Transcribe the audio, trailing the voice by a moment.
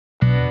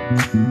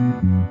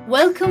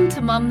Welcome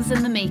to Mums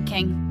in the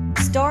Making.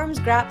 Storm's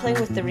grappling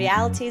with the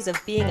realities of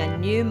being a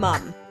new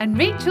mum. And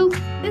Rachel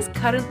is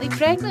currently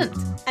pregnant.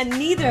 And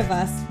neither of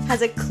us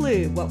has a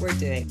clue what we're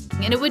doing.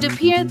 And it would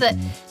appear that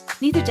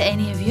neither do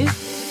any of you.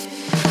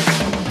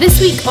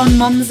 This week on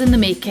Mums in the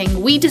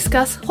Making, we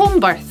discuss home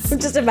births.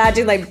 Just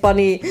imagine like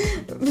Bunny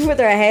with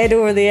her head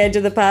over the edge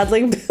of the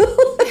paddling pool.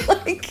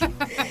 Like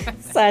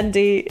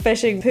Sandy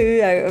fishing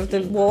poo out of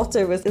the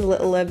water with his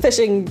little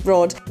fishing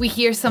rod. We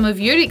hear some of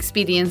your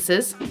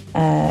experiences.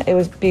 It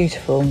was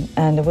beautiful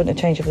and I wouldn't have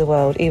changed it for the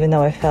world, even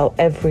though I felt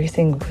every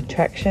single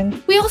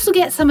contraction. We also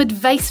get some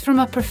advice from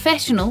a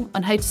professional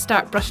on how to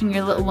start brushing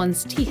your little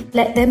one's teeth.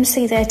 Let them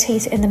see their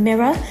teeth in the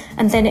mirror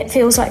and then it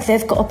feels like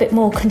they've got a bit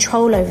more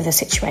control over the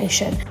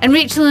situation. And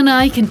Rachel and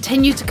I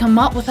continue to come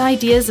up with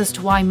ideas as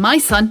to why my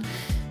son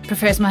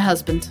prefers my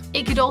husband.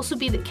 It could also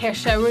be that Kerr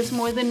showers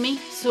more than me,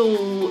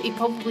 so he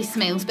probably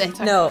smells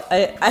better. No,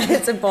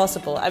 it's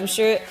impossible. I'm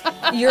sure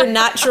your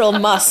natural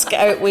musk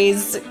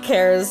outweighs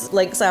Kerr's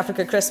Lynx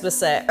Africa Christmas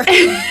set.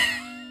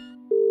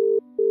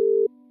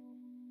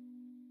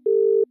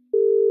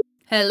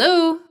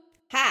 Hello.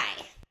 Hi.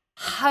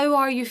 How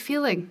are you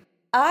feeling?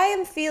 I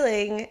am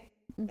feeling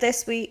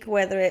this week,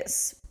 whether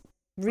it's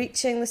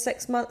reaching the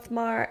 6-month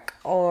mark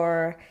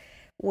or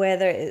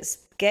whether it's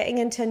getting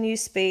into a new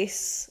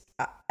space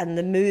and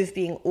the move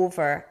being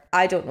over,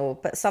 I don't know,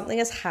 but something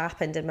has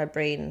happened in my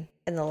brain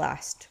in the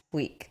last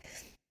week.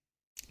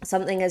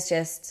 Something has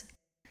just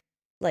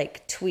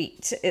like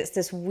tweaked. It's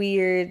this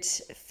weird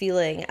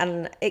feeling,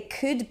 and it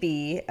could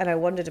be, and I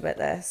wondered about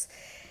this,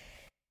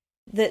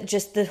 that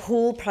just the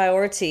whole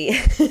priority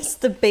is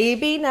the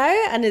baby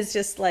now, and it's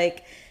just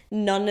like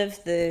none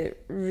of the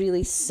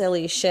really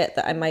silly shit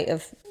that I might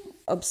have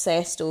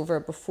obsessed over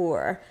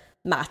before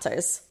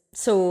matters.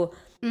 So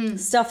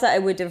stuff that I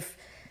would have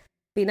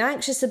been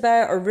anxious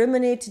about or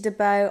ruminated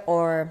about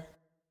or,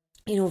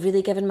 you know,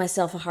 really given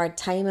myself a hard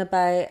time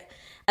about.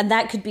 And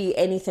that could be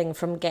anything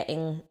from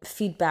getting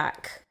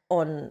feedback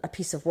on a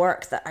piece of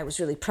work that I was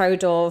really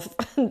proud of.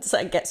 And so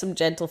I get some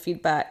gentle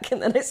feedback.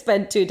 And then I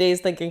spend 2 days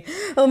thinking,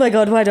 oh my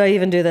God, why do I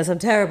even do this? I'm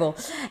terrible.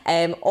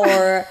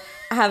 Or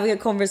having a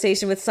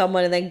conversation with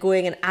someone and then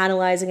going and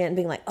analysing it and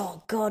being like,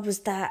 oh God, was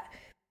that,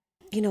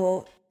 you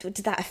know, did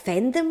that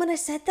offend them when I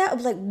said that? I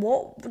was like,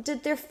 what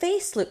did their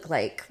face look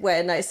like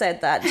when I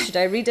said that? Should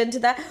I read into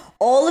that?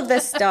 All of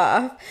this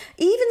stuff,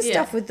 even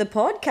stuff with the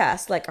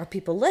podcast, like, are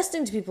people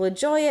listening? Do people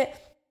enjoy it?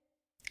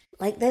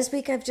 Like this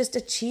week, I've just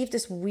achieved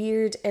this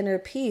weird inner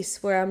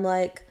peace where I'm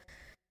like,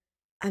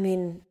 I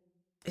mean,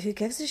 who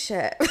gives a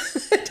shit?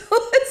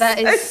 That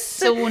is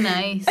so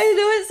nice. I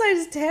know it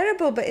sounds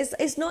terrible, but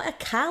it's not a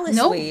callous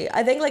way.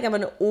 I think like I'm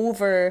an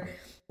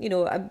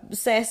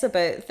obsess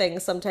about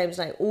things sometimes,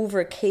 and I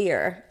over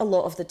care a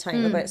lot of the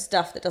time about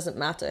stuff that doesn't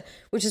matter,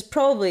 which is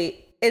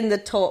probably in the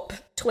top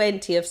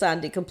 20 of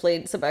Sandy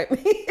complaints about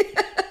me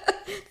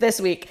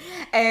this week.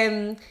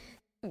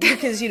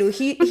 Because, you know,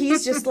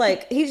 he's just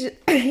like,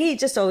 he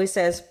just always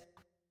says,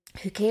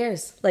 who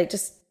cares? Like,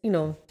 just, you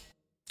know,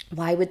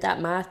 why would that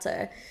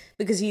matter?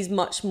 Because he's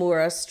much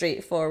more a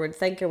straightforward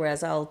thinker,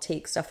 whereas I'll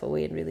take stuff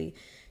away and really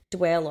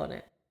dwell on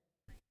it.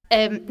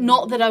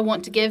 Not that I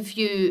want to give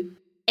you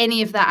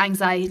any of that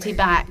anxiety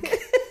back,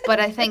 but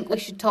I think we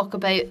should talk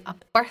about a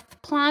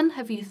birth plan.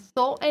 Have you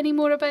thought any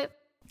more about?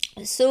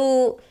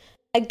 So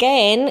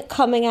again,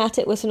 coming at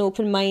it with an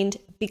open mind,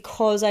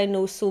 because I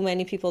know so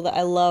many people that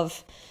I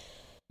love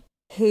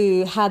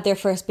who had their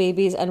first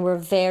babies and were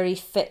very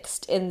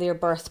fixed in their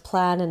birth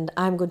plan, and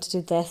I'm going to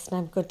do this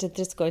and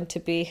there's going to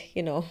be,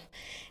 you know,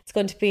 it's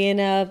going to be in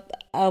a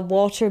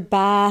water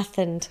bath,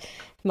 and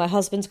my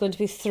husband's going to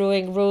be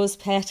throwing rose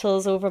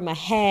petals over my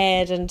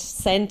head and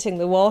scenting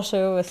the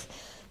water with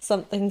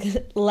something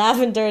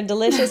lavender and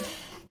delicious.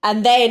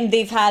 And then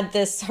they've had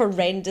this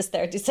horrendous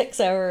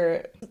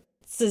 36-hour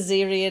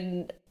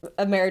cesarean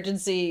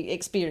emergency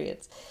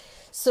experience.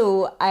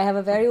 So I have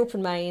a very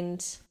open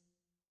mind.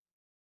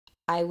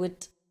 I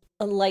would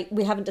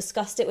we haven't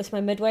discussed it with my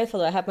midwife,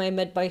 although I have my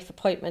midwife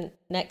appointment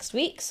next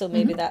week. So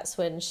maybe that's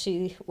when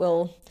she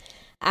will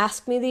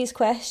ask me these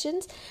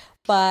questions.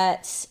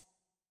 But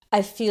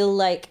I feel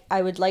like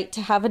I would like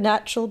to have a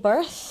natural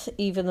birth,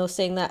 even though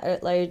saying that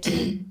out loud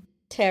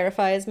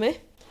terrifies me.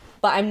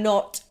 But I'm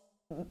not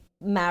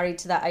married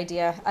to that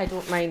idea. I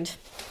don't mind.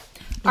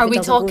 Are we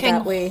talking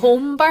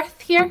home birth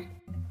here?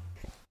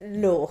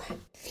 No.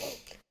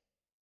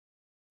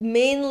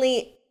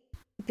 Mainly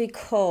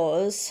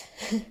because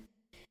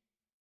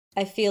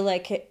I feel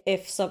like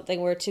if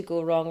something were to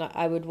go wrong,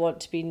 I would want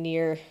to be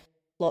near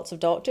lots of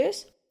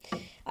doctors.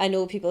 I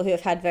know people who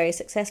have had very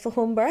successful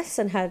home births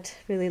and had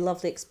really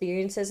lovely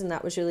experiences, and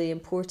that was really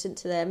important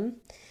to them.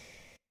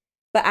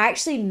 But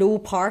actually, no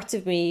part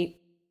of me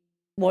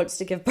wants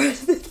to give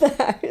birth at the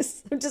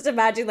house. I'm just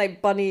imagining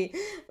like Bunny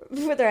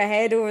with her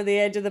head over the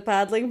edge of the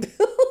paddling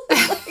pool,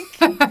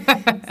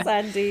 like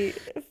Sandy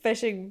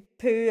fishing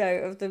poo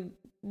out of the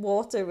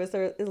water with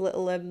her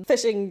little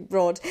fishing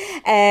rod.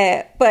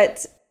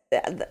 But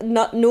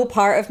no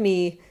part of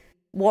me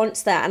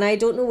wants that, and I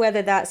don't know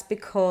whether that's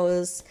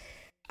because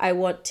I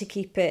want to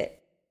keep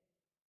it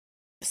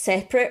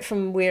separate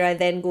from where I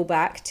then go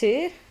back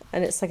to.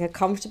 And it's like a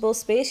comfortable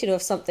space,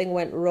 if something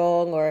went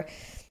wrong or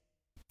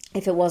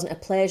if it wasn't a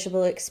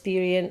pleasurable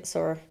experience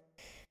or,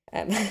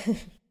 as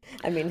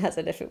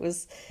in if it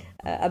was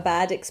a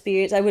bad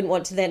experience, I wouldn't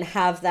want to then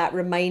have that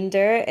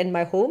reminder in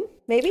my home,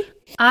 maybe.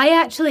 I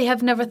actually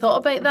have never thought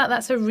about that.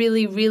 That's a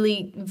really,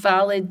 really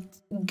valid,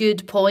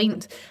 good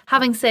point.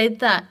 Having said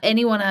that,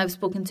 anyone I've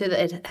spoken to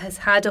that has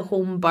had a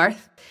home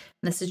birth,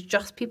 and this is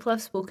just people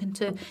I've spoken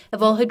to,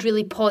 have all had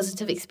really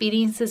positive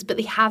experiences, but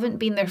they haven't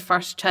been their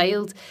first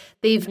child.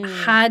 They've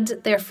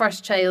had their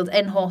first child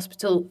in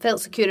hospital,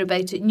 felt secure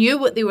about it, knew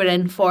what they were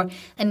in for,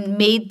 and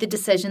made the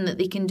decision that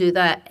they can do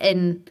that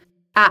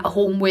at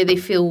home where they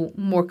feel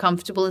more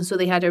comfortable, and so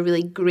they had a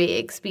really great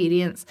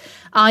experience.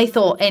 I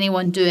thought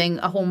anyone doing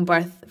a home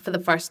birth for the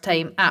first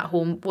time at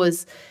home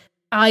was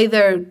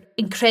either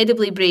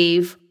incredibly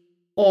brave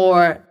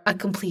or a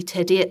complete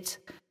idiot.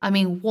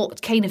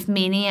 What kind of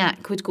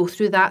maniac would go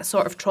through that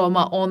sort of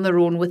trauma on their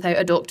own without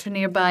a doctor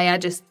nearby?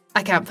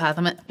 I can't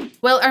fathom it.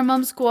 Well, our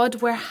Mum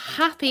Squad were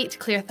happy to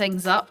clear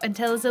things up and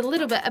tell us a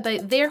little bit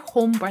about their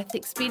home birth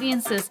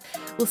experiences.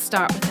 We'll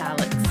start with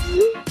Alex.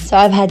 So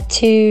I've had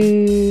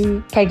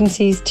 2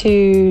 pregnancies,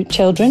 2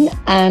 children,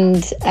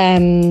 and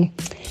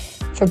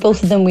for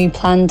both of them we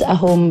planned a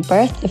home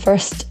birth. The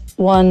first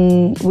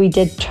one we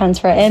did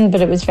transfer in,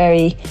 but it was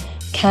very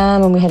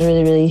calm and we had a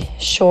really, really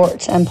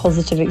short and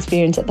positive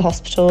experience at the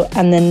hospital.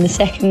 And then the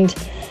second,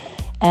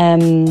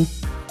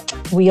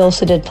 we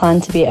also did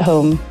plan to be at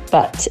home,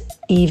 but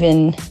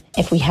even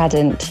if we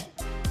hadn't,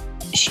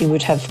 she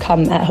would have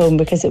come at home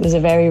because it was a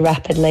very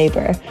rapid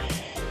labour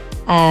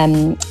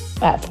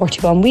at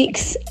 41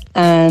 weeks.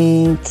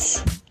 And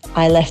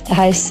I left the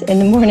house in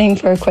the morning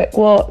for a quick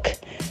walk,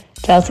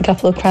 felt a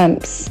couple of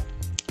cramps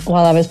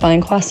while I was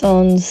buying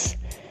croissants,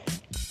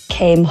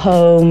 came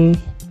home,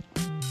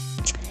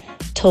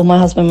 told my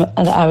husband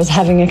that I was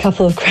having a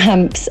couple of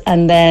cramps,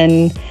 and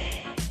then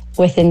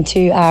within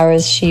 2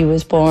 hours she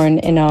was born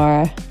in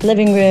our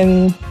living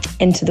room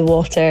into the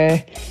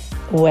water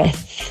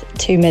with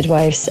 2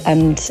 midwives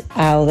and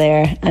Al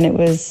there, and it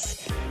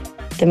was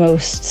the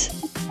most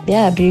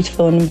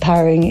beautiful and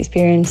empowering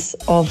experience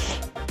of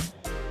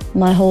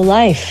my whole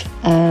life.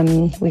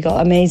 We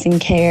got amazing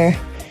care,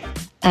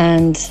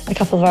 and a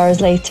couple of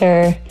hours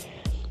later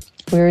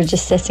we were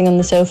just sitting on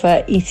the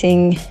sofa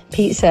eating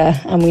pizza,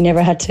 and we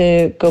never had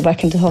to go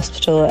back into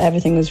hospital.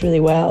 Everything was really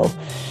well.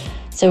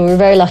 So we were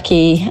very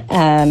lucky.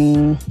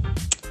 And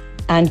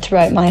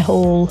throughout my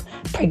whole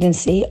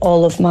pregnancy,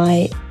 all of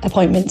my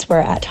appointments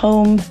were at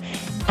home,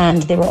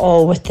 and they were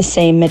all with the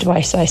same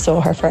midwife. So I saw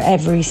her for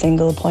every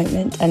single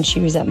appointment, and she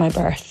was at my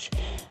birth.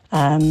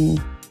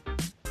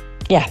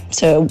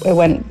 So it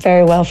went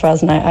very well for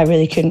us, and I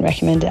really couldn't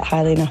recommend it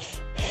highly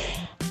enough.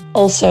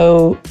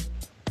 Also,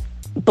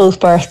 both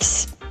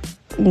births,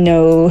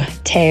 no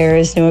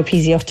tears, no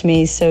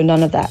episiotomies, so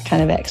none of that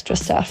kind of extra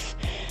stuff.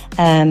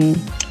 And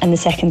the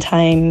second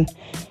time,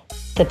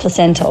 the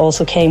placenta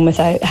also came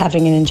without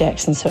having an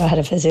injection, so I had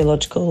a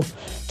physiological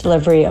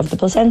delivery of the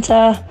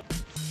placenta.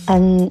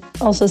 And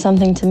also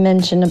something to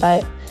mention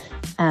about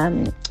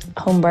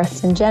home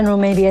births in general,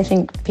 maybe I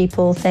think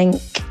people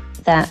think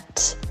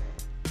that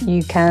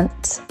you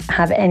can't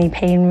have any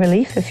pain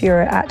relief if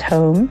you're at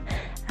home.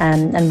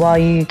 And while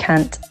you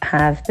can't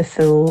have the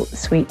full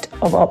suite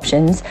of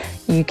options,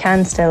 you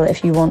can still,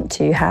 if you want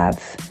to,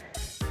 have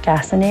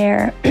gas and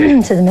air.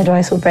 So the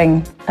midwives will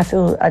bring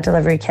a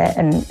delivery kit,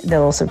 and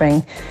they'll also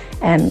bring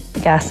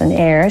gas and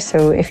air.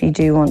 So if you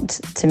do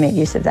want to make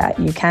use of that,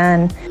 you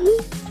can.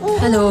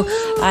 Hello,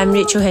 I'm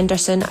Rachel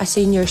Henderson. I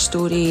seen your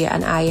story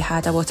and I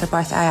had a water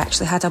birth. I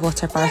actually had a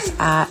water birth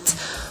at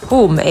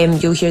home.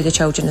 You'll hear the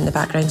children in the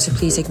background, so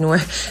please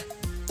ignore.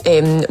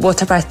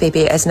 Water birth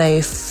baby is now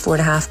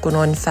 4.5 going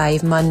on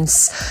 5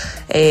 months.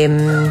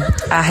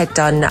 I had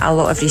done a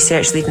lot of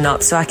research leading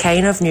up, so I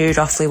kind of knew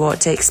roughly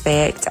what to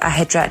expect. I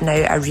had written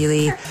out a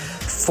really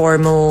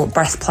formal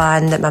birth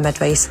plan that my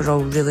midwives were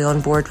all really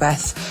on board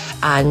with,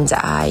 and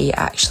I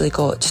actually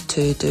got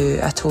to do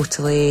a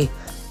totally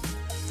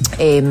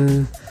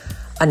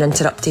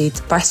uninterrupted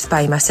birth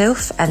by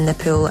myself in the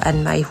pool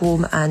in my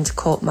home, and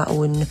caught my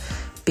own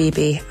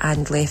baby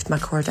and left my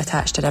cord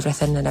attached and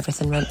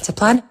everything went to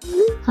plan.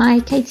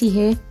 Hi, Katie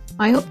here.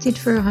 I opted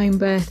for a home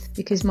birth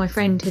because my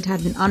friend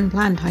had an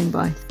unplanned home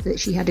birth that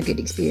she had a good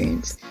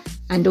experience,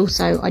 and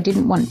also I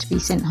didn't want to be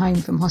sent home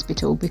from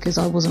hospital because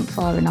I wasn't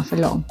far enough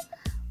along.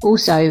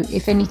 Also,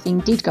 if anything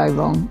did go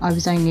wrong, I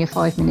was only a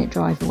 5-minute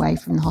drive away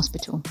from the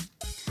hospital.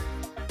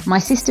 My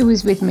sister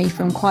was with me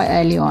from quite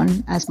early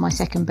on as my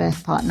second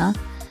birth partner.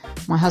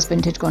 My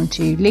husband had gone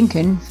to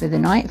Lincoln for the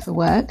night for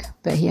work,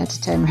 but he had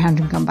to turn around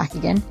and come back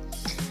again.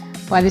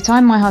 By the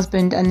time my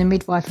husband and the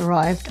midwife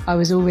arrived, I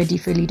was already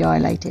fully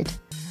dilated.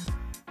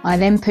 I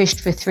then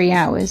pushed for 3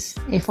 hours.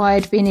 If I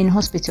had been in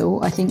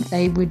hospital, I think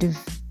they would have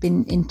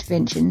been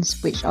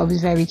interventions, which I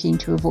was very keen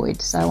to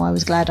avoid, so I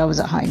was glad I was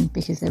at home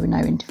because there were no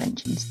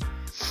interventions.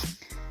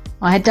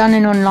 I had done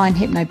an online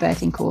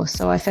hypnobirthing course,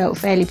 so I felt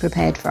fairly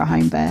prepared for a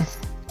home birth.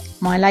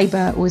 My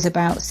labour was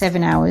about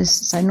 7 hours,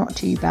 so not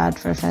too bad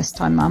for a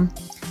first-time mum.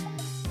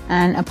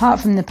 And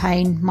apart from the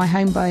pain, my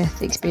home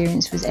birth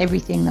experience was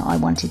everything that I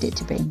wanted it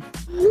to be.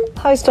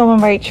 Hi Storm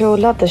and Rachel,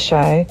 love the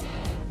show.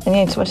 And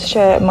yeah, just wanted to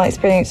share my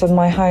experience of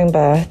my home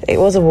birth. It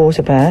was a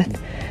water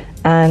birth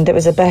and it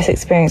was the best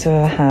experience I've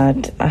ever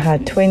had. I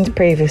had twins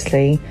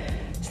previously,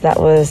 so that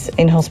was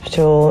in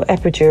hospital,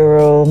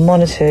 epidural,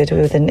 monitored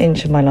within an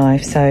inch of my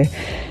life. So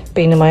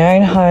being in my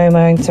own home,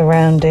 my own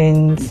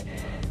surroundings,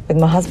 with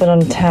my husband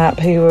on tap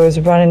who was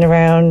running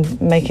around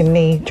making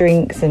me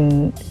drinks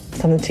and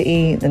something to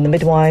eat, and the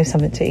midwife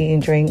something to eat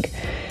and drink.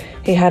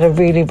 He had a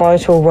really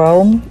vital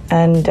role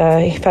and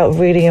he felt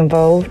really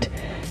involved,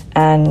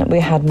 and we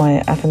had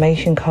my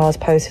affirmation cards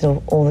posted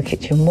on all the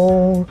kitchen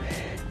wall,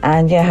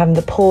 and yeah, having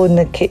the pool in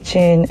the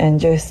kitchen and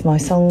just my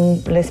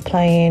song list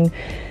playing.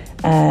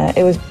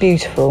 It was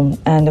beautiful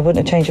and I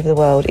wouldn't have changed it for the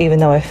world, even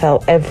though I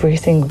felt every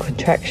single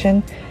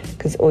contraction,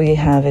 because all you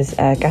have is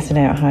gas and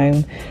air at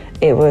home.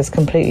 It was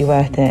completely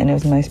worth it and it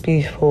was the most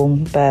beautiful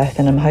birth,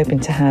 and I'm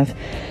hoping to have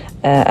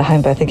a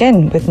home birth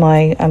again with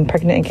I'm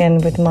pregnant again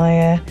with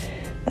my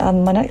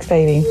next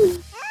baby.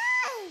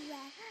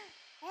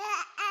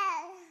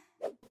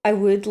 I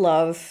would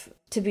love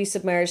to be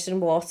submerged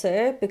in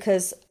water,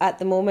 because at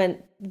the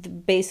moment,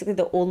 basically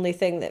the only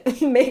thing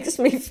that makes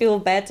me feel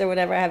better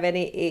whenever I have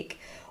any ache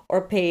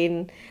or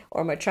pain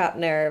or my trapped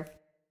nerve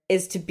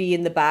is to be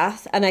in the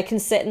bath. And I can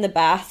sit in the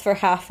bath for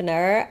half an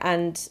hour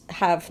and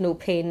have no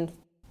pain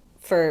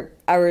for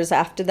hours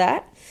after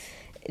that.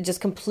 It just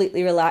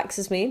completely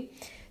relaxes me.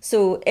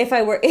 So if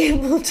I were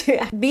able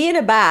to be in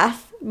a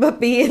bath,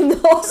 but be in the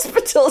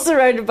hospital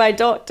surrounded by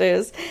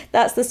doctors,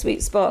 that's the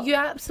sweet spot. You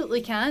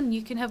absolutely can.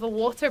 You can have a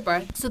water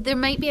birth. So there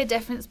might be a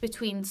difference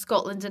between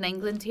Scotland and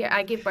England here.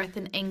 I gave birth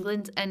in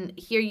England, and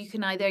here you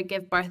can either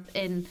give birth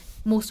in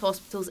most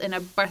hospitals in a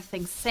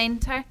birthing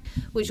centre,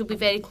 which will be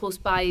very close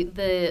by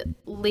the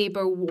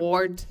labour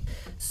ward.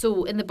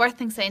 So in the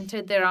birthing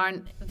centre, there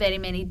aren't very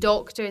many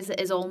doctors.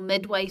 It is all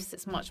midwives.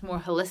 It's much more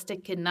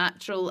holistic and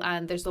natural,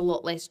 and there's a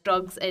lot less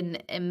drugs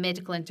in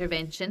medical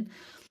intervention.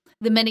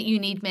 The minute you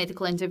need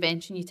medical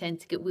intervention, you tend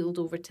to get wheeled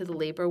over to the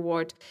labour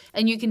ward,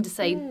 and you can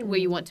decide where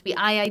you want to be.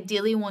 I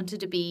ideally wanted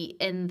to be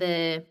in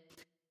the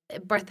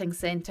birthing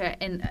centre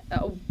in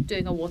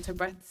doing a water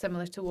birth,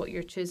 similar to what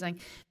you're choosing,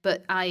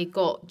 but I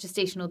got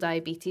gestational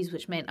diabetes,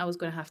 which meant I was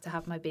going to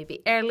have my baby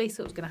early,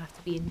 so it was going to have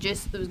to be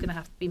induced. There was going to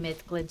have to be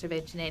medical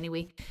intervention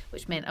anyway,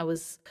 which meant I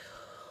was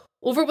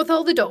over with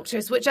all the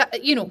doctors, which,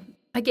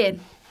 again,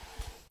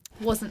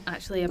 wasn't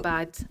actually a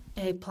bad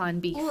plan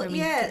B for me,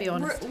 to be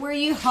honest. Were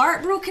you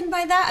heartbroken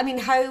by that? I mean,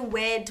 how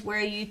wed were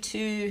you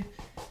to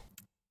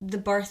the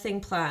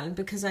birthing plan?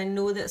 Because I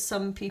know that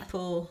some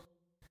people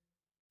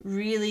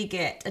really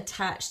get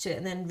attached to it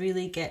and then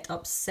really get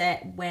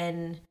upset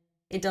when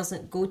it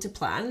doesn't go to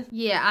plan.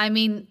 Yeah, I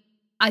mean,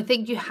 I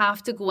think you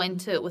have to go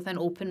into it with an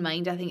open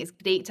mind. I think it's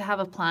great to have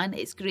a plan.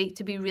 It's great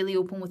to be really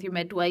open with your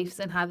midwives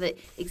and have it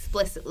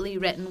explicitly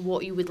written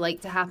what you would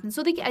like to happen,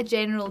 so they get a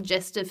general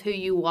gist of who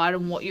you are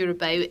and what you're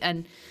about,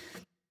 and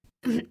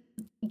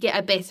get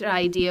a better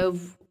idea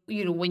of,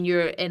 when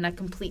you're in a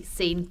complete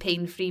sane,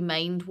 pain-free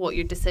mind, what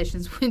your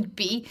decisions would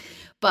be.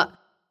 But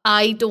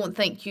I don't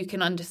think you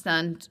can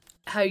understand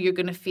how you're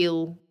going to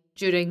feel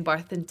during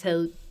birth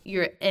until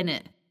you're in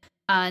it.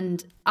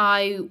 And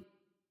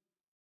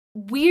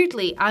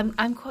weirdly, I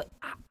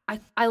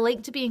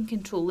like to be in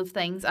control of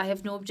things. I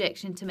have no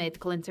objection to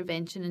medical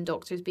intervention and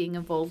doctors being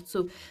involved.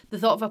 So the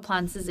thought of a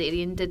planned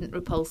caesarean didn't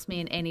repulse me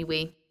in any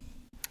way.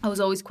 I was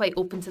always quite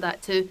open to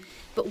that too.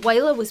 But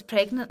while I was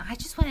pregnant, I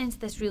just went into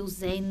this real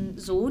zen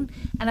zone,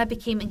 and I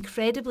became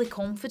incredibly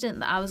confident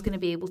that I was going to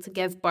be able to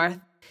give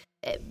birth,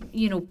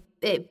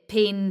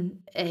 pain-free,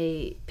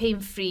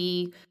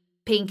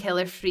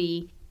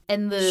 painkiller-free,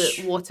 in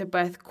the water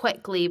birth,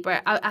 quick labour.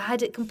 I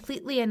had it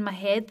completely in my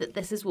head that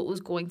this is what was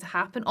going to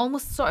happen,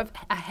 almost sort of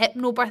a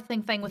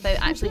hypnobirthing thing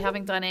without actually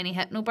having done any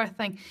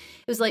hypnobirthing.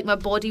 It was like my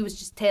body was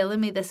just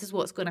telling me this is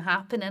what's going to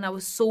happen, and I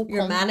was so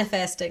You're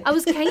manifesting. I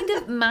was kind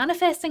of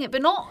manifesting it,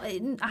 but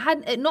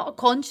not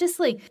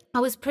consciously. I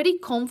was pretty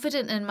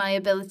confident in my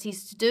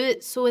abilities to do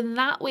it, so in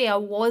that way I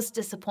was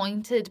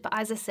disappointed, but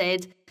as I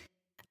said,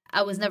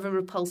 I was never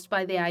repulsed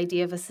by the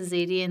idea of a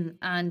caesarean,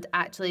 and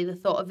actually the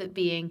thought of it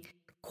being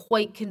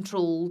quite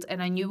controlled,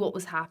 and I knew what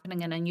was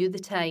happening, and I knew the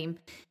time,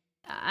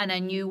 and I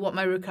knew what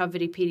my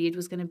recovery period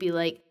was going to be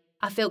like.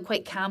 I felt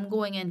quite calm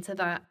going into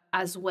that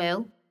as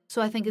well. So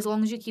I think as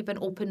long as you keep an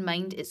open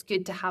mind, it's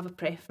good to have a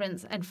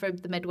preference, and for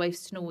the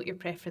midwives to know what your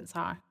preferences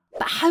are.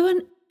 But how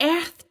on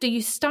earth do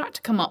you start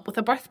to come up with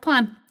a birth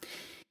plan?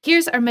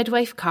 Here's our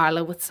midwife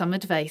Carla with some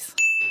advice.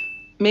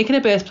 Making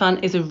a birth plan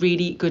is a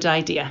really good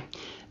idea.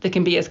 They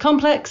can be as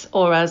complex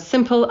or as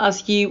simple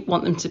as you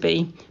want them to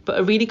be. But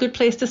a really good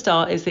place to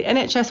start is the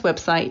NHS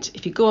website.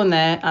 If you go on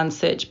there and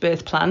search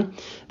birth plan,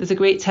 there's a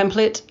great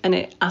template, and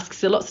it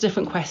asks you lots of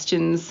different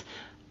questions,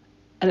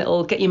 and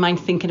it'll get your mind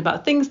thinking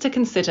about things to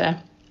consider.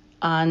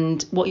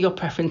 and what your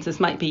preferences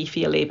might be for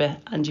your labour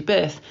and your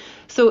birth.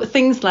 So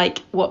things like,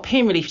 what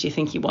pain relief do you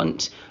think you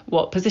want?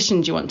 What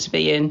position do you want to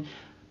be in?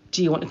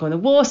 Do you want to go in the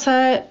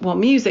water? What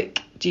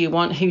music do you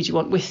want? Who do you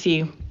want with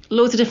you?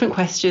 Loads of different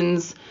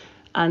questions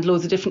and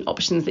loads of different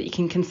options that you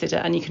can consider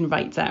and you can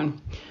write down.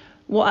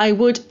 What I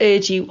would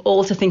urge you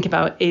all to think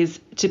about is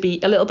to be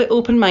a little bit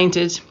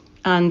open-minded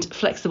and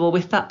flexible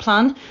with that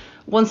plan.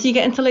 Once you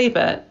get into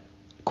labour,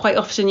 quite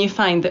often you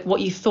find that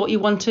what you thought you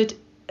wanted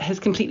has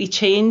completely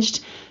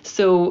changed.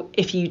 So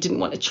if you didn't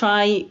want to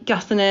try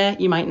gas and air,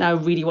 you might now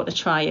really want to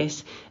try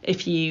it.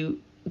 If you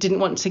didn't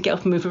want to get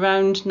up and move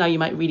around, now you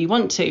might really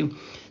want to.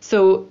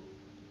 So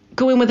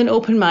go in with an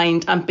open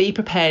mind and be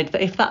prepared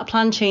that if that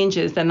plan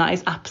changes, then that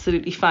is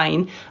absolutely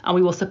fine, and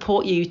we will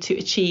support you to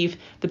achieve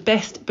the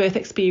best birth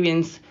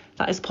experience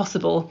that is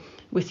possible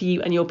with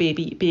you and your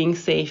baby being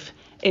safe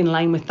in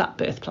line with that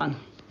birth plan.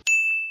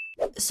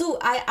 So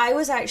I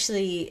was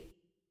actually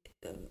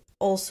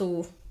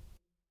also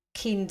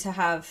keen to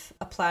have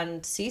a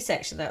planned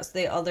C-section. That's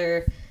the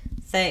other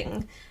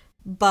thing.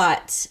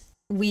 But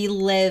we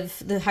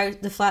live, the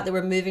flat that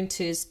we're moving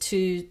to is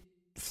 2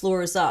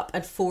 floors up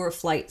and 4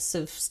 flights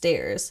of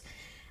stairs.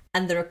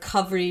 And the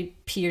recovery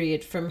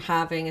period from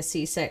having a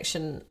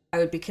C-section, I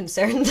would be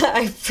concerned that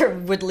I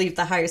would leave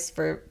the house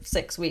for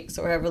 6 weeks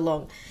or however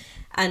long.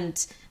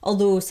 And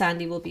although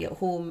Sandy will be at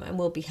home and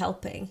will be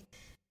helping,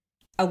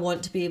 I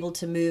want to be able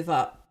to move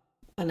up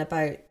and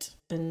about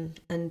and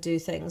do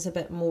things a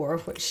bit more,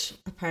 which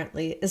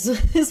apparently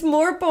is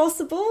more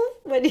possible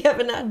when you have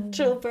a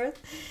natural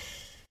birth.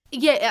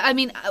 Yeah, I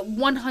mean,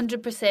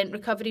 100%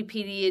 recovery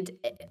period,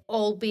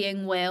 all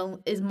being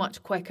well, is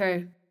much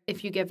quicker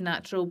if you give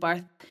natural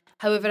birth.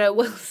 However, I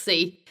will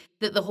say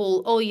that the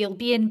whole, you'll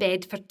be in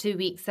bed for 2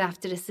 weeks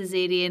after a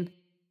caesarean,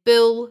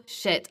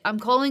 bullshit. I'm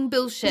calling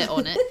bullshit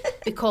on it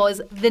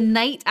because the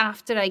night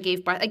after I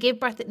gave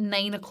birth at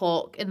 9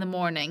 o'clock in the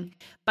morning.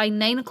 By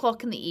 9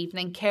 o'clock in the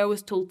evening, Kerr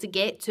was told to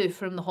get to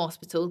from the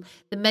hospital.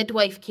 The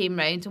midwife came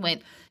round and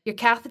went, "Your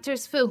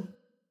catheter's full."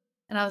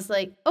 And I was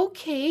like,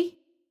 okay.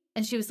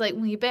 And she was like,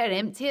 "Well, you better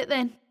empty it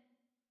then."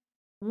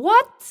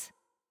 What?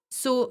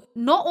 So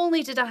not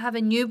only did I have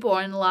a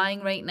newborn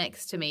lying right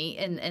next to me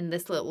in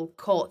this little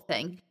cot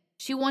thing,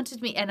 she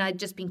wanted me, and I'd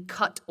just been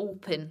cut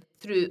open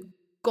through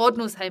God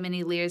knows how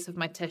many layers of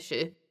my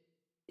tissue.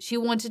 She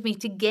wanted me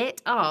to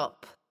get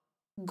up,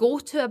 go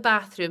to a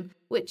bathroom,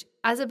 which,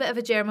 as a bit of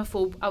a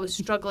germaphobe, I was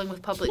struggling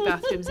with public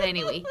bathrooms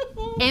anyway.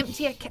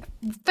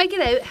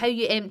 Figure out how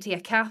you empty a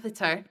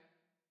catheter.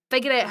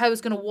 Figure out how I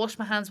was going to wash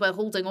my hands while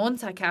holding on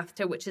to a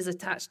catheter, which is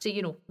attached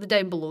to, the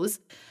down belows.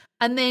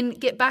 And then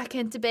get back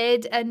into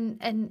bed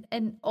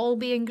and all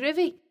being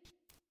groovy.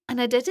 And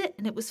I did it,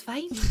 and it was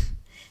fine.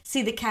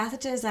 See, the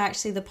catheter is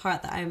actually the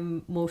part that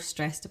I'm most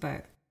stressed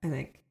about, I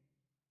think.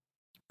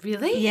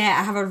 Really? Yeah,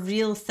 I have a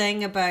real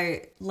thing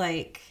about,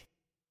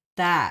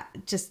 that.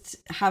 Just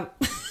have...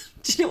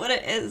 Do you know what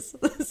it is?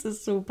 This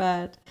is so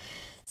bad.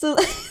 So, I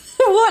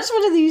watched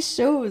one of these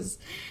shows,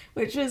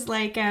 which was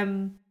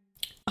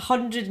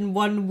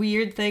 101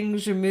 weird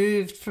things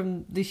removed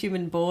from the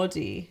human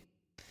body.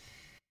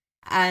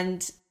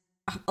 And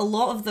a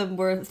lot of them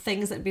were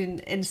things that had been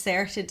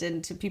inserted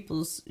into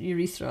people's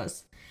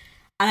urethras.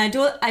 And I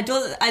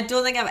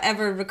don't think I've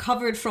ever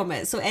recovered from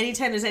it. So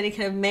anytime there's any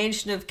kind of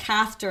mention of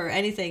catheter or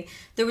anything,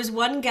 there was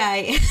one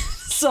guy,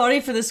 sorry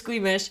for the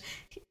squeamish,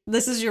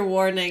 this is your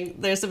warning,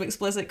 there's some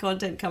explicit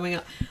content coming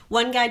up.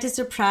 One guy, to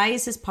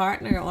surprise his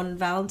partner on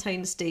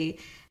Valentine's Day,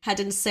 had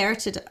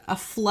inserted a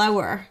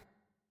flower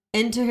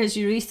into his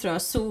urethra,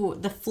 so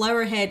the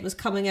flower head was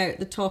coming out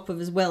the top of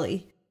his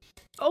willy.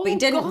 Oh,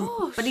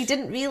 But he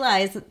didn't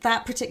realise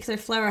that particular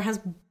flower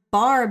has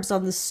barbs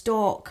on the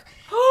stalk.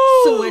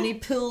 So when he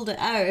pulled it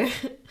out,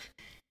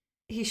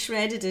 he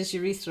shredded his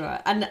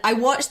urethra. And I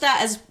watched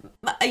that as,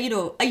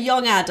 a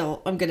young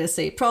adult, I'm going to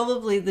say.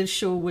 Probably the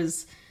show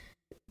was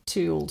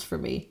too old for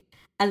me.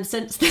 And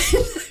since then,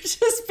 I've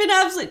just been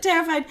absolutely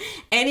terrified.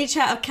 Any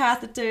chat of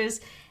catheters,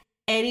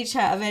 any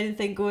chat of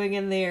anything going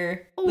in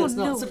there that's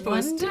not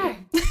supposed to.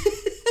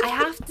 I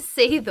have to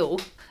say, though,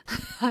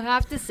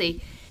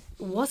 it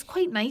was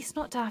quite nice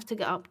not to have to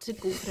get up to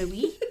go for a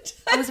wee.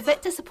 I was a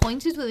bit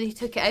disappointed when they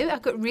took it out. I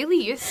got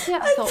really used to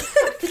it. I thought,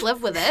 I could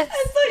live with this. I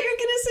thought you were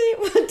going to say,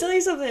 well, I'll tell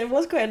you something, it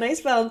was quite a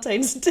nice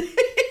Valentine's Day.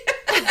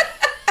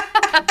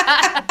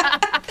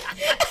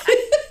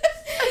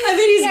 I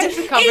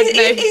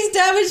mean, he's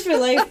damaged for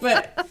life,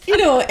 but,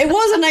 it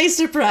was a nice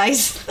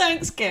surprise.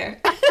 Thanks, Kerr.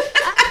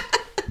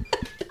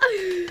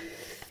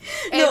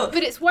 No.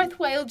 But it's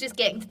worthwhile just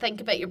getting to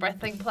think about your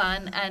birthing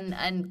plan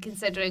and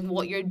considering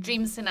what your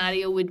dream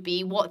scenario would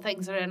be, what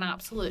things are an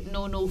absolute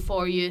no-no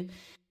for you,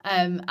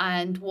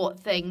 and what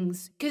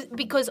things...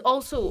 Because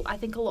also, I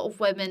think a lot of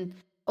women,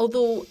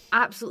 although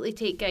absolutely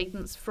take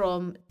guidance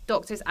from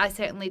doctors, I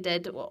certainly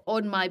did,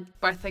 on my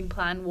birthing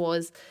plan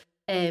was,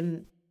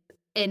 in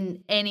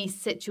any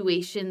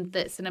situation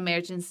that's an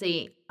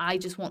emergency, I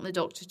just want the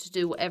doctor to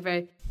do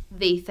whatever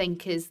they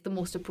think is the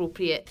most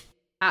appropriate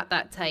at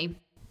that time.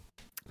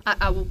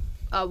 I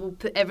will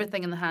put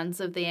everything in the hands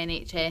of the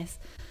NHS.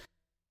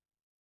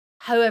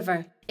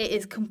 However, it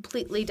is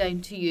completely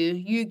down to you.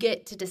 You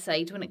get to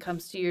decide when it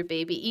comes to your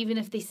baby. Even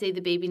if they say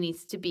the baby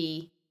needs to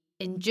be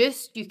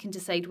induced, you can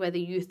decide whether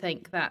you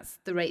think that's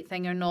the right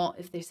thing or not.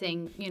 If they're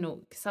saying, you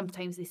know,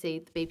 sometimes they say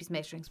the baby's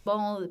measuring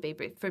small,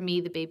 for me,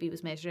 the baby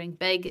was measuring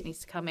big, it needs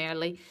to come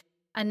early.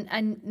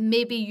 And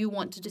maybe you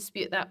want to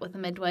dispute that with the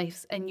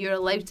midwives, and you're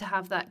allowed to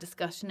have that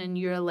discussion, and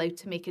you're allowed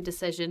to make a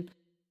decision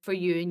for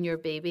you and your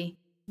baby.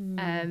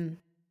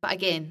 But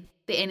again,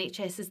 the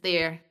NHS is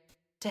there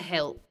to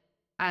help.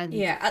 And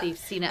they've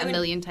seen it a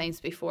million times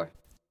before.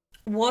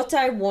 What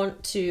I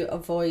want to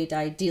avoid,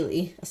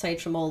 ideally, aside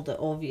from all the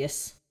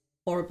obvious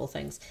horrible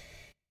things,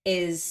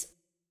 is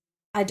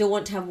I don't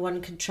want to have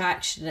one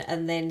contraction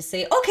and then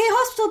say, okay,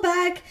 hospital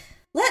bag,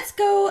 let's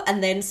go,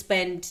 and then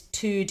spend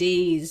 2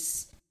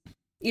 days.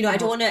 You know, I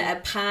don't want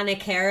to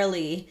panic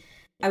early.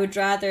 I would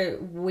rather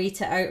wait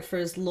it out for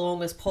as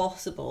long as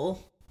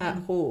possible at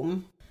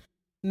home,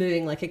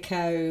 mooing like a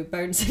cow,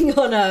 bouncing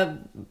on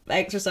a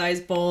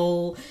exercise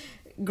ball,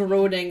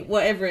 groaning,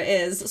 whatever it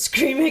is,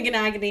 screaming in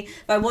agony.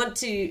 But I want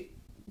to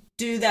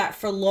do that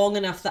for long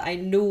enough that I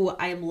know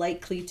I am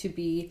likely to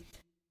be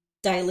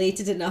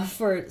dilated enough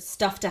for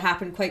stuff to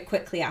happen quite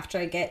quickly after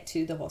I get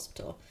to the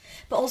hospital.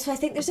 But also I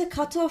think there's a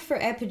cutoff for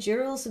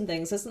epidurals and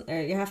things, isn't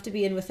there? You have to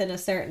be in within a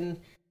certain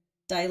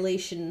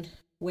dilation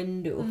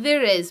window.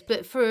 There is,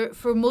 but for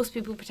most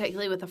people,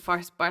 particularly with a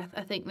first birth,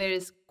 I think there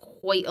is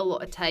quite a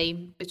lot of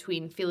time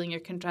between feeling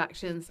your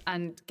contractions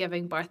and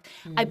giving birth.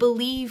 I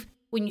believe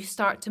when you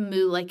start to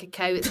moo like a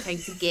cow, it's time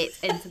to get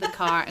into the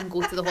car and go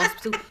to the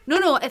hospital.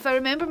 No, if I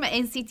remember my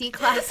NCT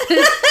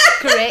classes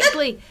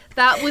correctly,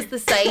 that was the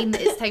sign that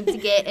it's time to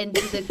get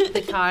into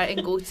the car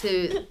and go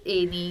to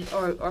A&E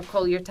or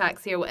call your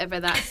taxi or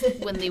whatever. That's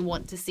when they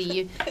want to see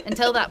you.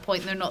 Until that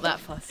point, they're not that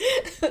fussed.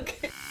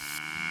 Okay.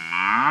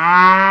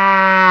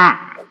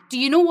 Do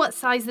you know what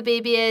size the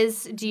baby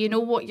is? Do you know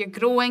what you're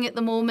growing at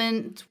the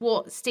moment?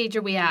 What stage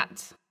are we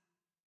at?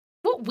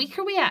 What week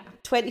are we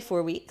at?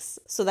 24 weeks.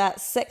 So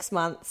that's 6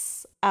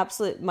 months.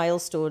 Absolute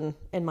milestone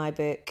in my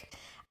book.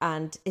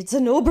 And it's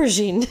an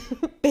aubergine.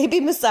 Baby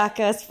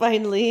Masaka is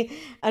finally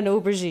an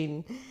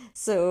aubergine.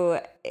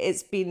 So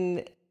it's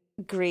been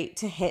great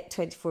to hit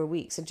 24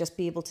 weeks and just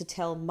be able to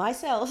tell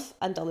myself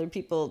and other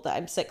people that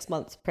I'm 6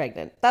 months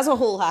pregnant. That's a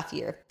whole half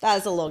year. That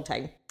is a long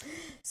time.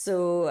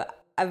 So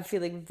I'm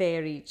feeling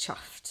very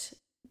chuffed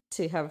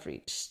to have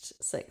reached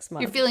 6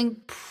 months. You're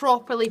feeling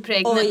properly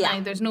pregnant now.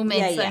 There's no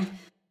messing. Yeah.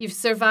 You've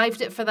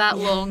survived it for that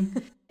long.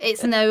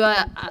 It's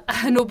now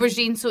an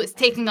aubergine, so it's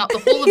taking up the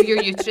whole of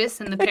your uterus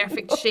in the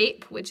perfect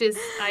shape, which is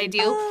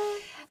ideal.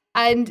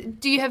 And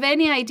do you have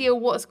any idea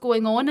what's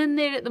going on in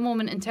there at the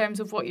moment in terms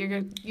of what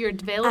you're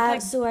developing?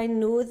 So I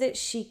know that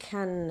she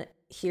can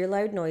hear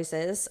loud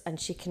noises and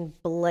she can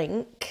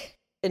blink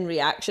in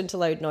reaction to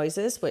loud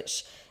noises,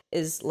 which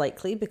is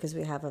likely because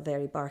we have a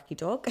very barky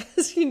dog,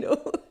 as you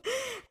know.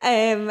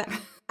 And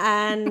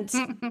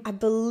I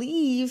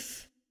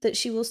believe that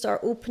she will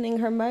start opening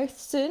her mouth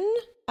soon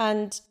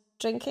and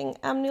drinking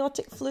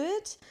amniotic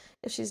fluid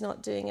if she's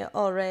not doing it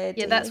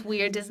already. Yeah, that's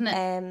weird, isn't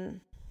it?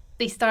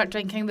 They start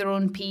drinking their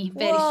own pee.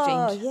 Very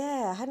strange.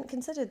 Yeah, I hadn't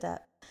considered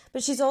that.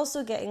 But she's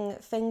also getting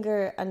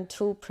finger and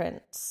toe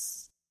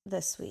prints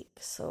this week,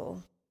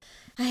 so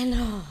I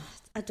know,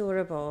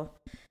 adorable.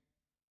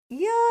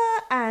 Yeah,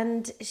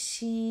 and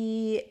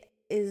she's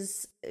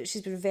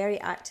been very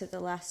active the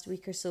last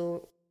week or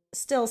so.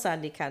 Still,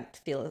 Sandy can't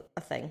feel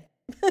a thing.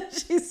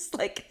 She's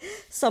like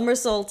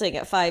somersaulting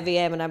at 5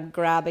 a.m. and I'm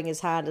grabbing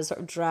his hand and sort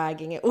of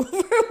dragging it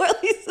over while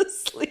he's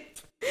asleep.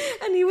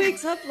 And he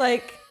wakes up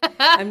like,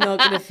 I'm not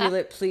going to feel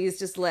it. Please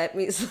just let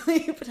me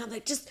sleep. And I'm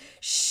like, just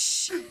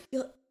shh.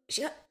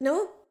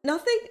 No,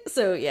 nothing.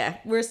 So yeah,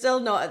 we're still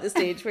not at the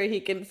stage where he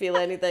can feel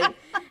anything.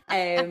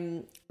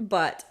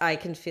 But I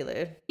can feel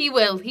it. He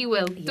will.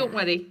 Yeah. Don't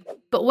worry.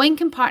 But when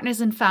can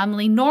partners and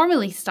family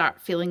normally start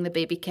feeling the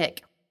baby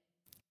kick?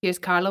 Here's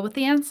Carla with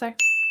the answer.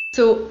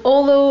 So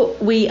although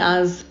we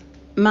as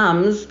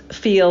mums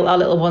feel our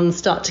little ones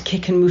start to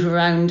kick and move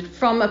around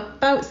from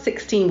about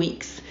 16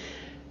 weeks,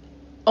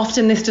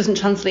 often this doesn't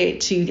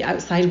translate to the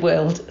outside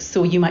world.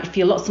 So you might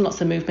feel lots and lots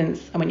of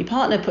movements, and when your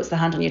partner puts their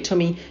hand on your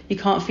tummy, you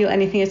can't feel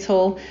anything at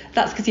all.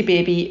 That's because your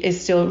baby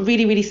is still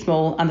really, really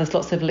small, and there's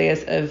lots of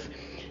layers of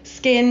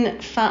skin,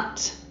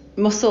 fat,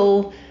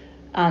 muscle,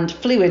 and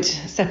fluid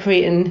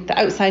separating the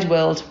outside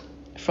world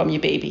from your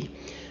baby.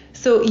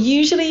 So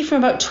usually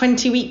from about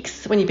 20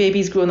 weeks, when your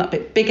baby's grown that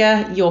bit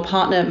bigger, your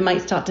partner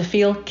might start to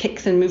feel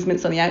kicks and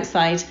movements on the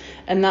outside,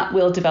 and that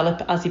will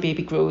develop as your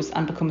baby grows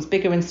and becomes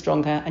bigger and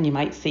stronger, and you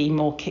might see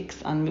more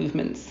kicks and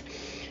movements.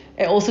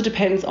 It also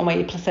depends on where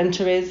your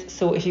placenta is.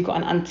 So if you've got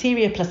an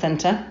anterior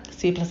placenta,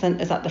 so your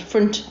placenta is at the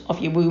front of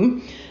your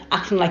womb,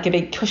 acting like a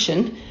big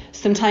cushion,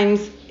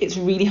 sometimes it's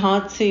really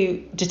hard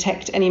to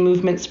detect any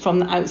movements from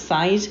the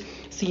outside.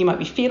 So you might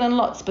be feeling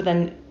lots, but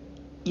then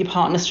your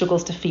partner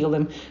struggles to feel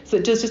them. So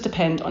it does just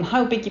depend on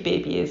how big your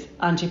baby is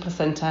and your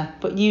placenta,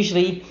 but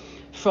usually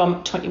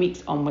from 20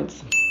 weeks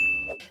onwards.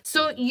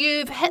 So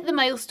you've hit the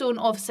milestone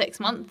of 6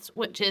 months,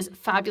 which is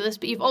fabulous,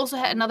 but you've also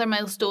hit another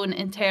milestone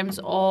in terms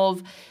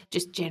of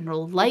just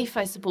general life,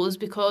 I suppose,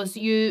 because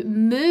you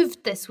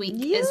moved this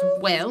week as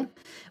well,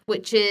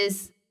 which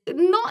is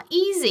not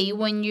easy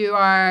when you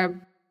are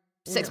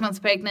 6 months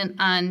pregnant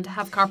and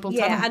have carpal tunnel.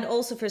 Yeah, and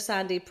also for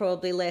Sandy,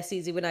 probably less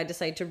easy when I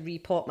decide to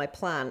repot my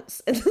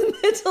plants in the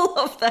middle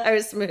of the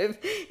house move.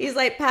 He's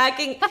like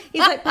packing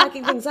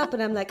things up,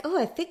 and I'm like, oh,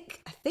 I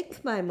think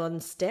my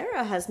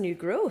monstera has new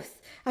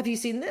growth. Have you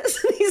seen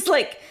this? And he's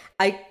like,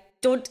 I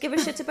don't give a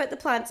shit about the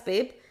plants,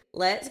 babe.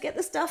 Let's get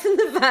the stuff in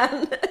the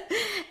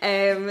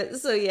van.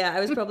 So yeah, I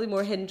was probably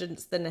more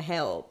hindrance than a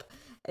help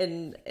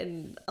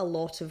in a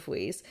lot of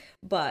ways,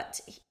 but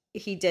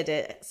he did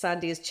it.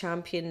 Sandy is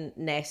champion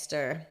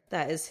nester.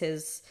 That is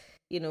his,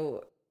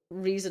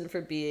 reason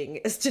for being,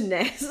 is to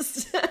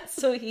nest.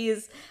 So he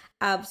is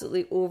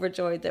absolutely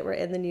overjoyed that we're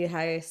in the new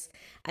house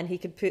and he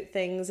can put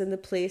things in the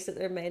place that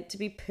they're meant to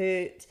be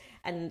put,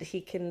 and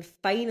he can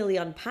finally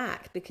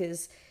unpack,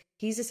 because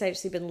he's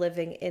essentially been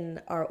living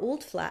in our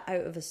old flat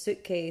out of a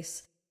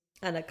suitcase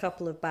and a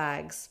couple of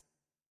bags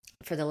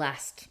for the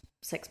last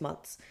 6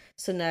 months.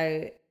 So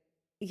now,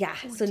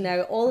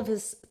 now all of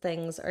his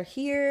things are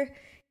here.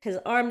 His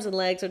arms and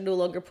legs are no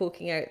longer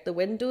poking out the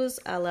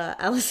windows, a la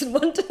Alice in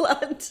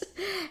Wonderland.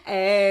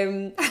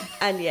 And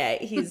yeah,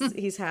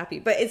 he's happy.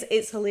 But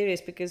it's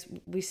hilarious because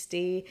we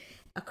stay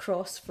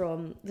across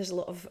from, there's a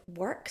lot of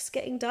works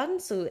getting done.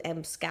 So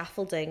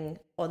scaffolding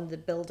on the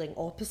building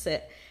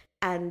opposite.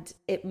 And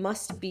it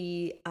must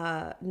be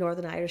a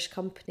Northern Irish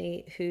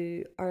company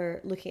who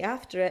are looking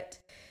after it,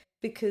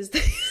 because they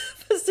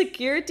have a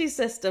security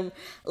system,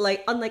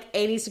 like unlike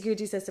any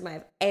security system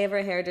I've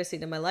ever heard or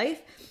seen in my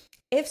life.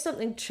 If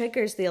something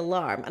triggers the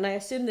alarm, and I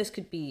assume this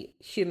could be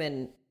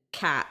human,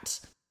 cat,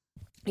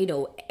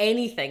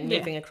 anything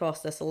moving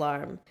across this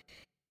alarm,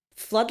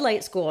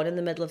 floodlights go on in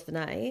the middle of the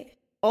night,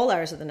 all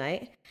hours of the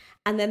night,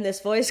 and then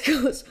this voice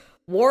goes,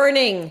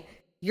 "Warning,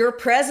 your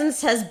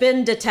presence has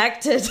been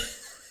detected."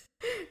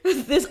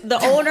 The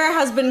owner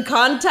has been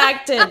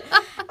contacted.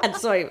 And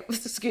sorry,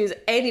 excuse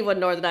anyone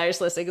Northern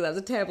Irish listening, because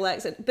that's a terrible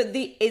accent, but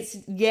it's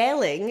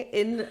yelling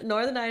in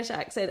Northern Irish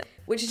accent,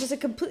 which is just a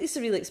completely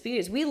surreal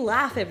experience. We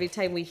laugh every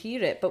time we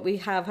hear it, but we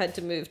have had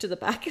to move to the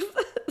back of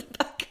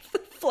the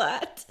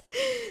flat.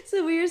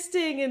 So we are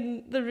staying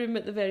in the room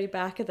at the very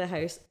back of the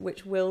house,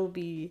 which will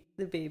be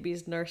the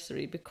baby's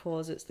nursery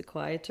because it's the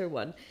quieter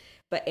one.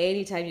 But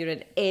anytime you're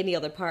in any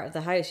other part of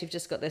the house, you've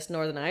just got this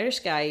Northern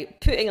Irish guy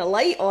putting a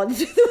light on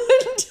through the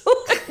window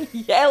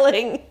and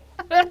yelling.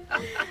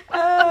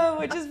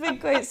 Which has been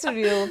quite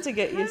surreal to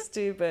get used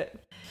to. But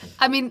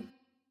I mean,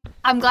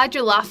 I'm glad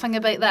you're laughing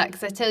about that,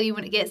 because I tell you,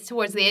 when it gets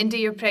towards the end of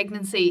your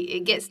pregnancy,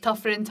 it gets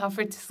tougher and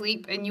tougher to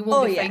sleep, and you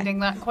won't be finding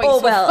that quite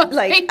so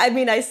funny.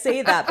 I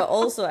say that, but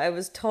also I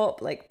was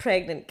top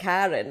pregnant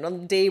Karen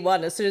on day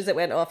one. As soon as it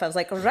went off, I was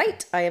like,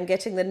 right, I am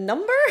getting the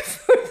number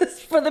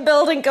for the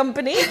building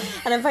company,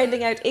 and I'm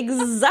finding out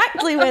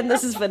exactly when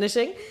this is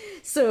finishing.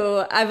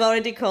 So I've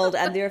already called,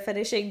 and they're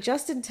finishing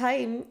just in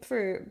time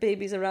for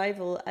baby's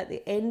arrival at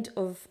the end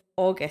of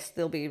August.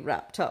 They'll be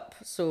wrapped up.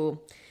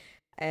 So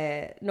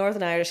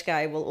Northern Irish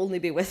guy will only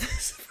be with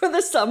us for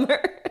the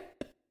summer.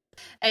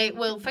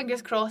 Well,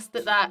 fingers crossed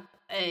that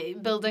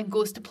building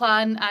goes to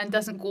plan and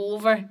doesn't go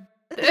over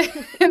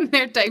in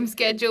their time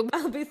schedule.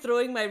 I'll be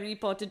throwing my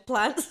repotted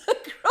plants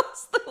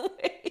across the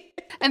way.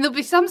 And they'll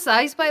be some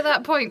size by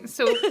that point,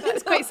 so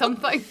that's quite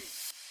something.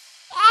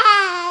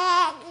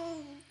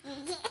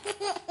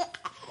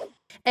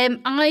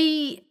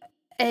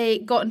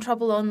 I got in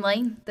trouble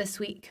online this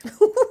week.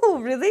 Oh,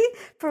 really?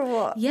 For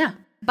what? Yeah,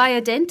 by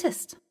a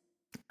dentist.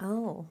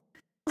 Oh.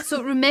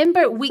 So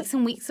remember weeks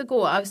and weeks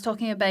ago, I was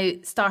talking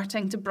about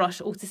starting to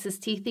brush Otis's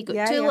teeth. He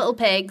got two little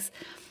pegs,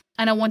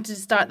 and I wanted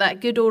to start that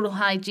good oral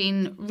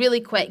hygiene really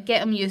quick,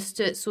 get him used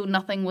to it so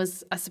nothing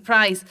was a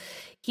surprise.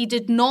 He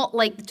did not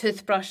like the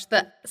toothbrush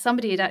that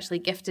somebody had actually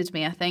gifted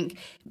me, I think.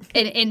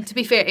 And to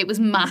be fair, it was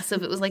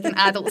massive. It was like an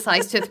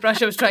adult-sized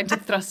toothbrush. I was trying to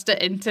thrust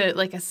it into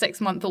like a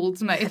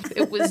 6-month-old's mouth.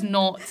 It was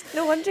not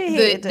no wonder he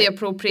hated the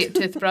appropriate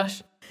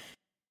toothbrush.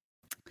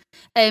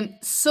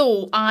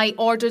 So I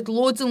ordered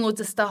loads and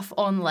loads of stuff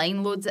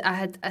online. I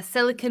had a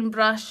silicone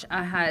brush.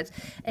 I had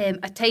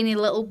a tiny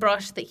little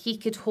brush that he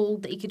could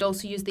hold, that he could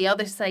also use the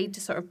other side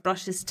to sort of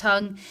brush his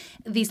tongue.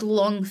 These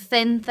long,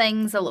 thin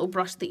things, a little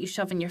brush that you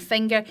shove in your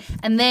finger.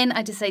 And then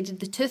I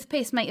decided the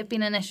toothpaste might have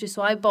been an issue,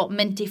 so I bought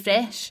Minty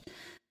Fresh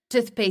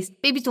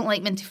toothpaste. Babies don't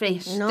like Minty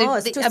Fresh. No,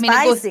 it's too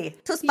spicy.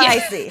 Too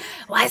spicy. Yeah.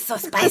 Why so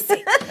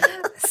spicy?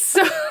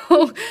 So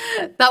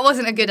that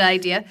wasn't a good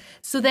idea.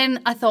 So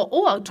then I thought,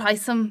 I'll try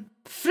some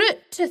fruit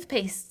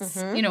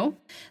toothpastes,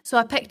 So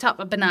I picked up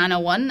a banana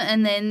one,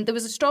 and then there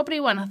was a strawberry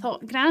one. I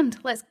thought, grand,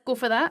 let's go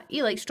for that.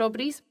 You like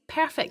strawberries?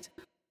 Perfect.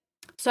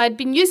 So I'd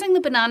been using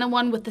the banana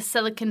one with the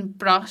silicone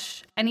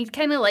brush, and he'd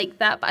kind of like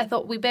that, but I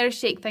thought we better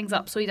shake things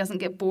up so he doesn't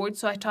get bored.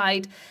 So I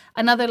tried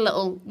another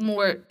little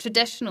more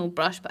traditional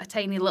brush, but a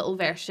tiny little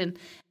version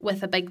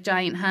with a big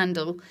giant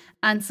handle,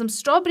 and some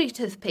strawberry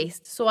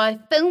toothpaste. So I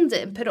filmed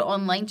it and put it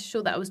online to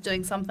show that I was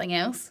doing something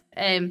else.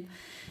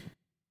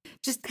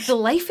 Just the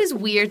life is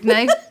weird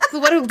now. The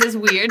world is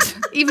weird.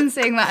 Even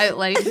saying that out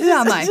loud. Who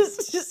am I?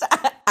 Just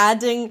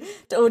adding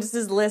to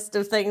Otis's list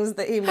of things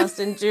that he must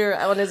endure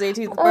on his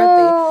 18th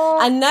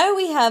birthday. And now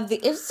we have the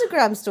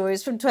Instagram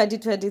stories from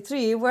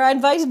 2023 where I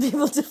invited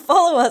people to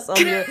follow us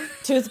on your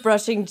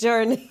toothbrushing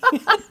journey.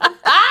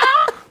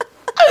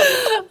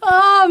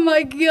 Oh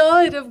my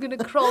God, I'm going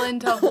to crawl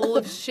into a hole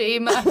of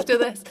shame after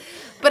this.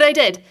 But I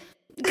did.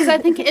 Because I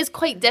think it is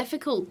quite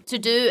difficult to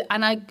do,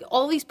 and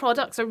all these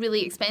products are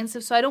really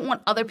expensive, so I don't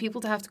want other people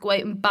to have to go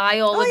out and buy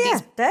all of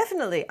these.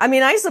 Definitely. I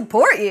mean, I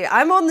support you.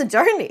 I'm on the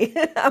journey.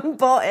 I'm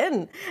bought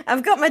in.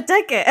 I've got my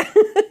ticket.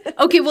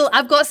 Okay, well,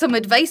 I've got some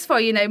advice for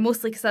you now,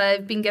 mostly because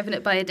I've been given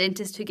it by a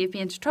dentist who gave me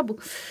into trouble.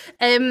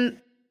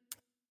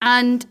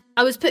 And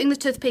I was putting the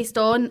toothpaste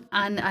on,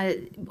 and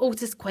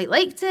Otis quite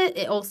liked it.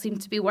 It all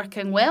seemed to be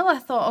working well. I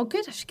thought, oh,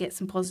 good, I should get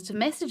some positive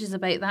messages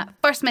about that.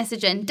 First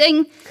message in,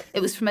 ding, it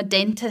was from a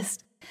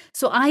dentist.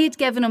 So I had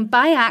given him,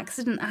 by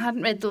accident, I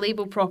hadn't read the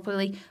label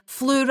properly,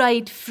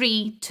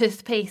 fluoride-free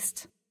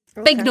toothpaste.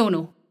 Okay. Big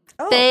no-no.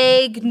 Oh.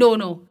 Big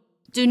no-no.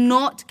 Do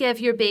not give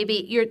your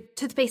baby, your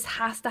toothpaste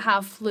has to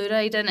have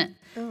fluoride in it.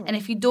 Oh. And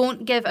if you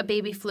don't give a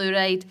baby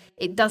fluoride,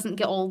 it doesn't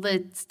get all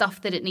the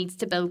stuff that it needs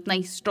to build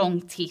nice,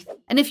 strong teeth.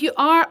 And if you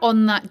are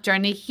on that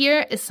journey,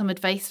 here is some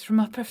advice from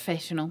a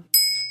professional.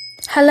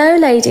 Hello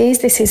ladies,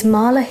 this is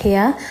Marla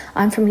here.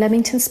 I'm from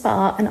Leamington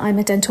Spa and I'm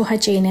a dental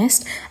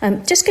hygienist.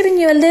 Just giving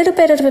you a little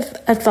bit of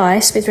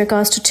advice with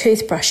regards to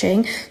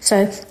toothbrushing.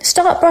 So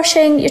start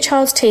brushing your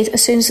child's teeth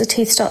as soon as the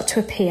teeth start to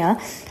appear.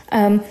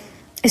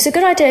 It's a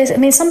good idea. I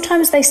mean,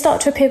 sometimes they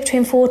start to appear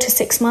between 4 to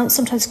 6 months,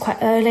 sometimes quite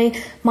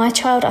early. My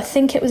child, I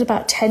think it was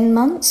about 10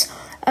 months.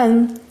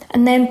 And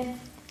then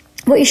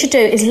what you should do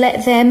is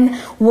let them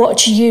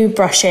watch you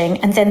brushing,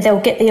 and then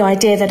they'll get the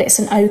idea that it's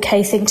an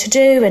okay thing to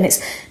do and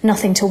it's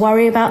nothing to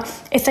worry about.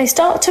 If they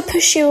start to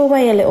push you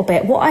away a little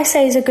bit, what I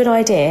say is a good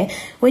idea,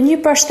 when you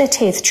brush their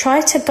teeth, try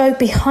to go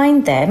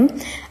behind them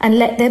and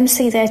let them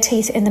see their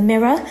teeth in the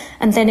mirror,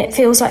 and then it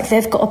feels like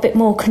they've got a bit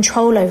more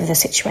control over the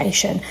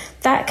situation.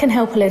 That can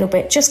help a little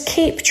bit. Just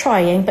keep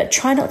trying, but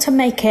try not to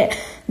make it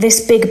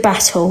this big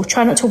battle.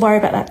 Try not to worry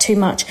about that too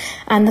much.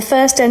 And the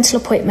first dental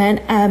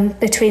appointment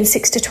between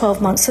 6 to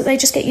 12 months, so they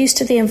just get used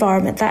to the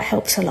environment. That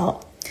helps a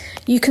lot.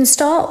 You can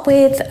start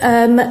with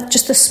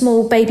just the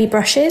small baby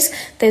brushes.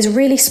 There's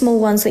really small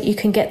ones that you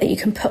can get that you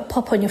can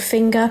pop on your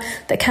finger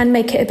that can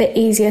make it a bit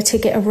easier to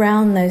get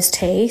around those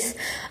teeth.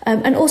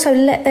 And also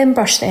let them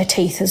brush their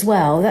teeth as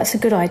well. That's a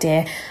good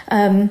idea.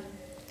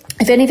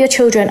 If any of your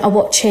children are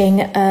watching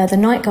The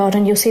Night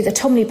Garden, you'll see the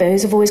Tomley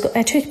Boos have always got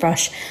their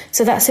toothbrush.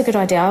 So that's a good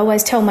idea. I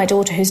always tell my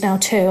daughter, who's now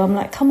 2, I'm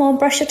like, come on,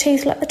 brush your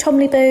teeth like the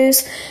Tomley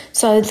Boos.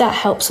 So that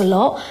helps a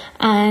lot.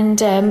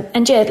 And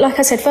yeah, like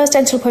I said, first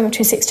dental appointment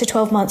between 6 to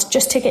 12 months,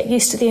 just to get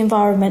used to the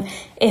environment,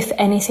 if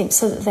anything,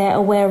 so that they're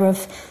aware of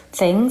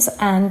things.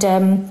 And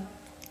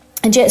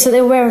yeah, so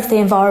they're aware of the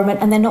environment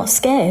and they're not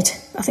scared.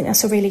 I think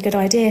that's a really good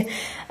idea.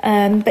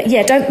 But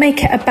yeah, don't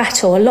make it a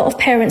battle. A lot of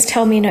parents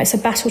tell me, it's a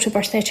battle to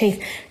brush their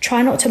teeth.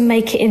 Try not to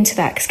make it into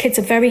that, because kids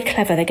are very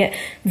clever. They get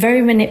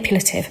very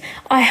manipulative.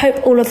 I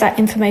hope all of that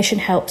information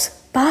helps.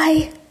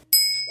 Bye.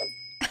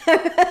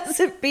 Has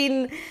it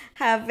been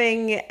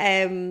having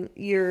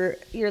your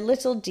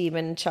little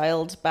demon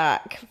child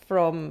back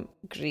from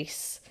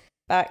Greece,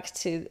 back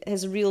to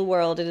his real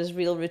world and his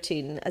real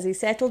routine? Has he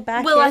settled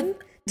back in?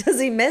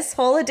 Does he miss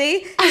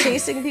holiday,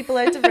 chasing people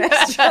out of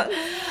restaurants?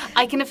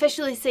 I can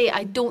officially say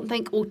I don't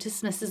think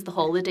Otis misses the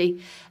holiday.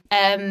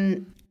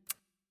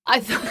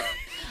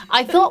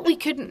 I thought we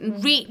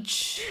couldn't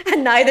reach,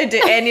 and neither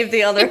do any of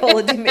the other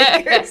holiday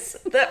makers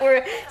that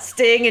were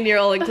staying in your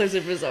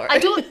all-inclusive resort. I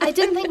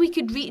didn't think we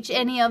could reach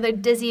any other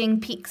dizzying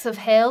peaks of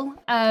hell,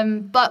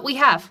 but we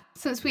have.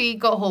 Since we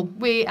got home,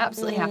 we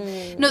absolutely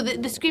have. No,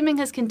 the screaming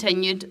has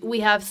continued.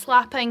 We have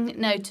slapping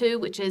now too,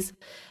 which is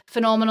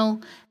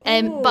phenomenal.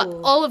 But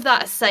all of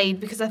that aside,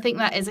 because I think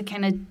that is a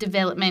kind of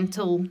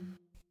developmental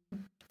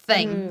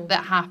thing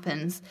that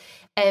happens,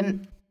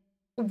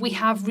 we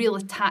have real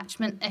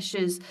attachment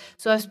issues.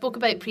 So I spoke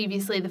about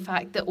previously the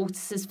fact that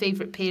Otis's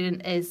favourite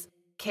parent is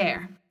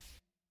Care.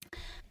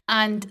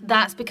 And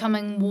that's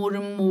becoming more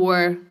and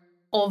more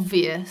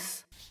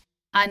obvious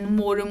and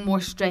more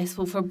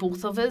stressful for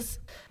both of us.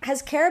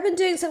 Has Care been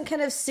doing some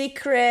kind of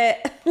secret,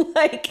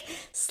 like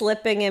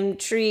slipping him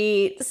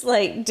treats,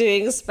 like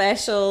doing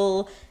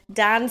special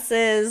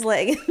dances,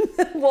 like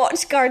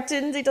watch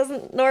cartoons he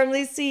doesn't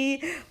normally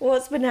see?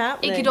 What's been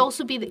happening? It could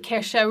also be that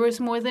Care showers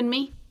more than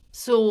me,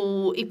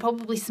 so he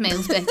probably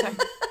smells better.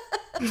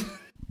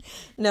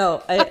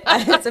 No,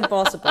 it's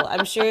impossible.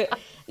 I'm sure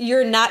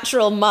your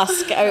natural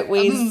musk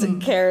outweighs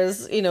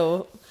Care's,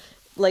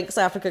 like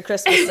South Africa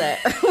Christmas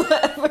set or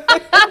whatever.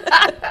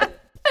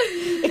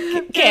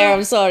 Care,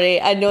 I'm sorry.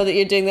 I know that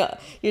you're doing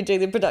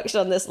the production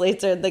on this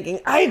later and thinking,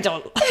 I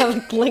don't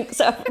have Lynx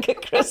Africa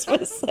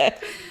Christmas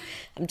set.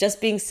 I'm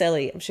just being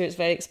silly. I'm sure it's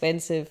very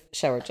expensive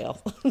shower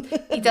gel.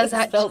 He does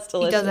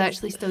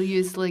actually still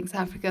use Lynx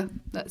Africa.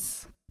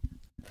 That's...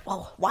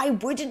 Well, why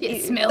wouldn't you?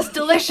 It smells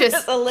delicious.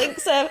 There's a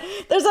Lynx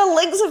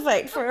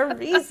effect for a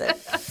reason.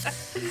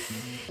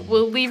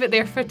 We'll leave it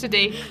there for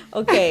today.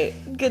 Okay,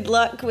 good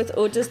luck with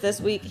Otis this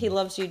week. He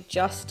loves you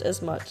just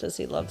as much as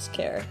he loves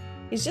Care.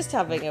 He's just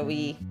having a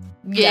wee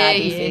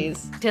daddy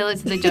phase. Tell it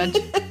to the judge.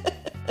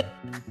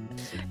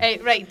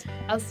 Right,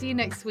 I'll see you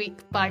next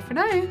week. Bye for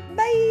now.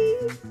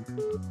 Bye.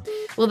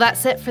 Well,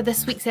 that's it for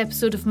this week's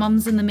episode of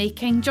Mums in the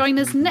Making. Join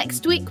us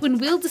next week when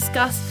we'll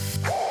discuss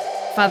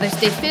Father's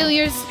Day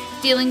failures,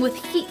 dealing with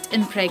heat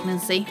in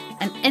pregnancy,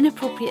 and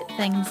inappropriate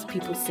things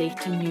people say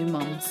to new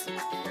mums.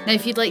 Now,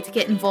 if you'd like to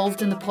get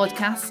involved in the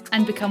podcast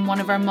and become one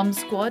of our mum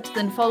squad,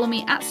 then follow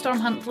me at Storm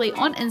Huntley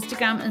on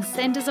Instagram and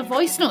send us a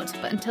voice note.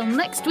 But until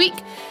next week,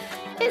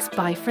 it's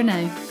bye for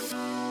now.